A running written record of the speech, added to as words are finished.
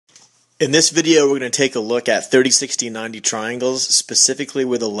In this video, we're going to take a look at 30, 60, 90 triangles, specifically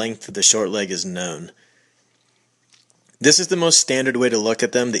where the length of the short leg is known. This is the most standard way to look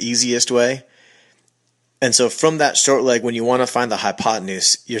at them, the easiest way. And so from that short leg, when you want to find the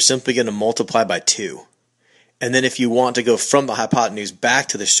hypotenuse, you're simply going to multiply by 2. And then if you want to go from the hypotenuse back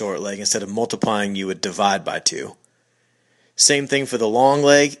to the short leg, instead of multiplying, you would divide by 2. Same thing for the long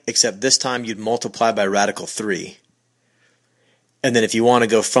leg, except this time you'd multiply by radical 3. And then if you want to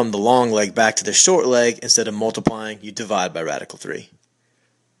go from the long leg back to the short leg, instead of multiplying, you divide by radical 3.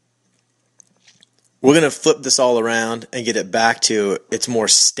 We're going to flip this all around and get it back to its more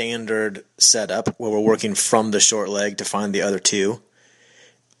standard setup, where we're working from the short leg to find the other two.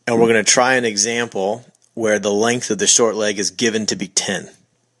 And we're going to try an example where the length of the short leg is given to be 10.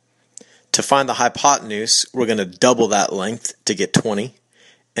 To find the hypotenuse, we're going to double that length to get 20.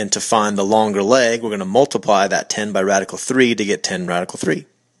 And to find the longer leg, we're going to multiply that 10 by radical 3 to get 10 radical 3.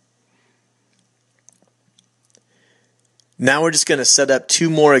 Now we're just going to set up 2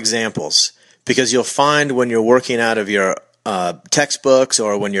 more examples, because you'll find when you're working out of your textbooks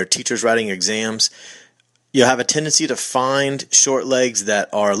or when your teacher's writing exams, you'll have a tendency to find short legs that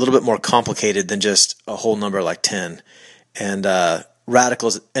are a little bit more complicated than just a whole number like 10. And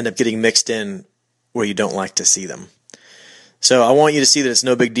radicals end up getting mixed in where you don't like to see them. So I want you to see that it's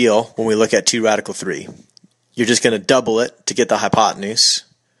no big deal when we look at 2 radical 3. You're just going to double it to get the hypotenuse,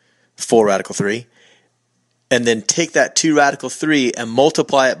 4 radical 3, and then take that 2 radical 3 and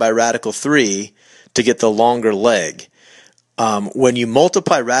multiply it by radical 3 to get the longer leg. When you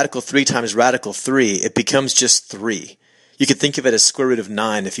multiply radical 3 times radical 3, it becomes just 3. You could think of it as square root of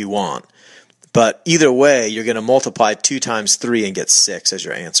 9 if you want. But either way, you're going to multiply 2 times 3 and get 6 as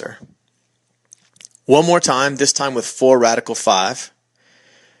your answer. One more time, this time with 4 radical 5.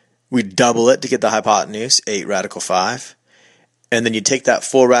 We double it to get the hypotenuse, 8 radical 5. And then you take that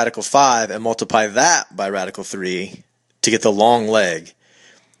 4 radical 5 and multiply that by radical 3 to get the long leg.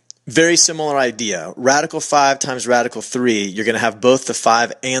 Very similar idea. Radical 5 times radical 3, you're going to have both the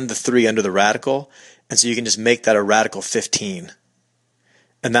 5 and the 3 under the radical. And so you can just make that a radical 15.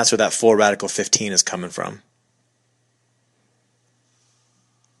 And that's where that 4 radical 15 is coming from.